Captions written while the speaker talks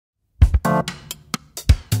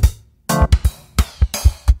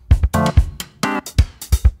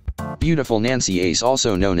Beautiful Nancy Ace,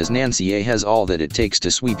 also known as Nancy A, has all that it takes to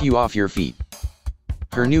sweep you off your feet.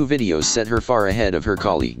 Her new videos set her far ahead of her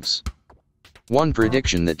colleagues. One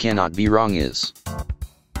prediction that cannot be wrong is: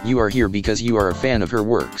 you are here because you are a fan of her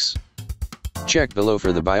works. Check below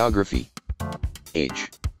for the biography. Age,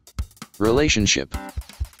 relationship,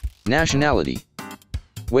 nationality,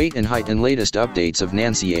 weight and height, and latest updates of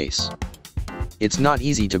Nancy Ace. It's not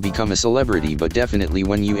easy to become a celebrity, but definitely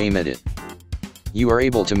when you aim at it, you are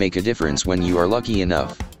able to make a difference when you are lucky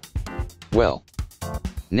enough. Well,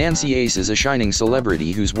 Nancy Ace is a shining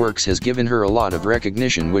celebrity whose works has given her a lot of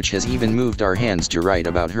recognition, which has even moved our hands to write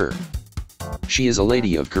about her. She is a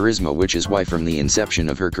lady of charisma, which is why from the inception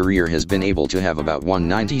of her career has been able to have about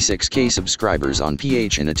 196k subscribers on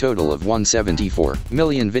PH and a total of 174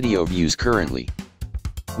 million video views currently.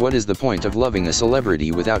 What is the point of loving a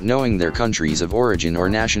celebrity without knowing their countries of origin or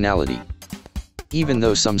nationality? Even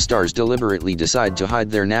though some stars deliberately decide to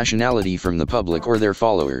hide their nationality from the public or their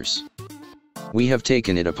followers, we have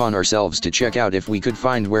taken it upon ourselves to check out if we could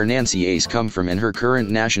find where Nancy Ace come from and her current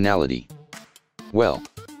nationality. Well,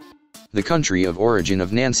 the country of origin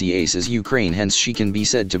of Nancy Ace is Ukraine, hence she can be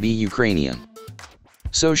said to be Ukrainian.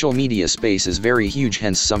 Social media space is very huge,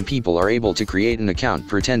 hence some people are able to create an account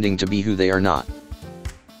pretending to be who they are not.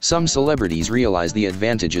 Some celebrities realize the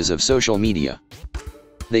advantages of social media.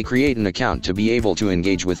 They create an account to be able to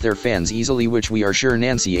engage with their fans easily, which we are sure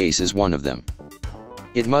Nancy Ace is one of them.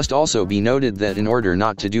 It must also be noted that in order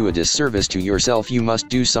not to do a disservice to yourself, you must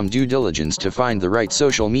do some due diligence to find the right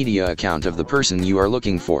social media account of the person you are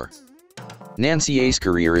looking for. Nancy Ace's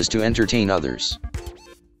career is to entertain others,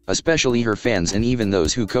 especially her fans and even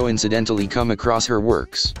those who coincidentally come across her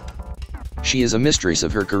works. She is a mistress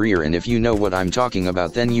of her career, and if you know what I'm talking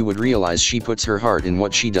about, then you would realize she puts her heart in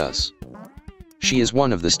what she does. She is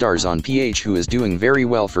one of the stars on PH who is doing very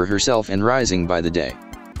well for herself and rising by the day.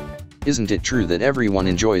 Isn't it true that everyone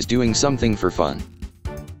enjoys doing something for fun?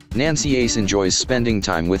 Nancy Ace enjoys spending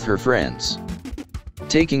time with her friends,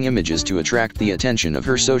 taking images to attract the attention of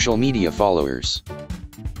her social media followers,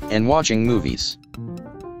 and watching movies,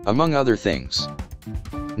 among other things.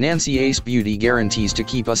 Nancy Ace beauty guarantees to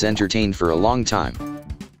keep us entertained for a long time.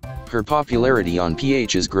 Her popularity on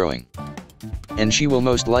PH is growing, and she will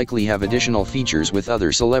most likely have additional features with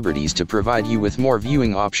other celebrities to provide you with more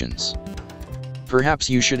viewing options. Perhaps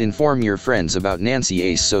you should inform your friends about Nancy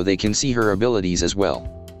Ace so they can see her abilities as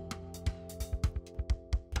well.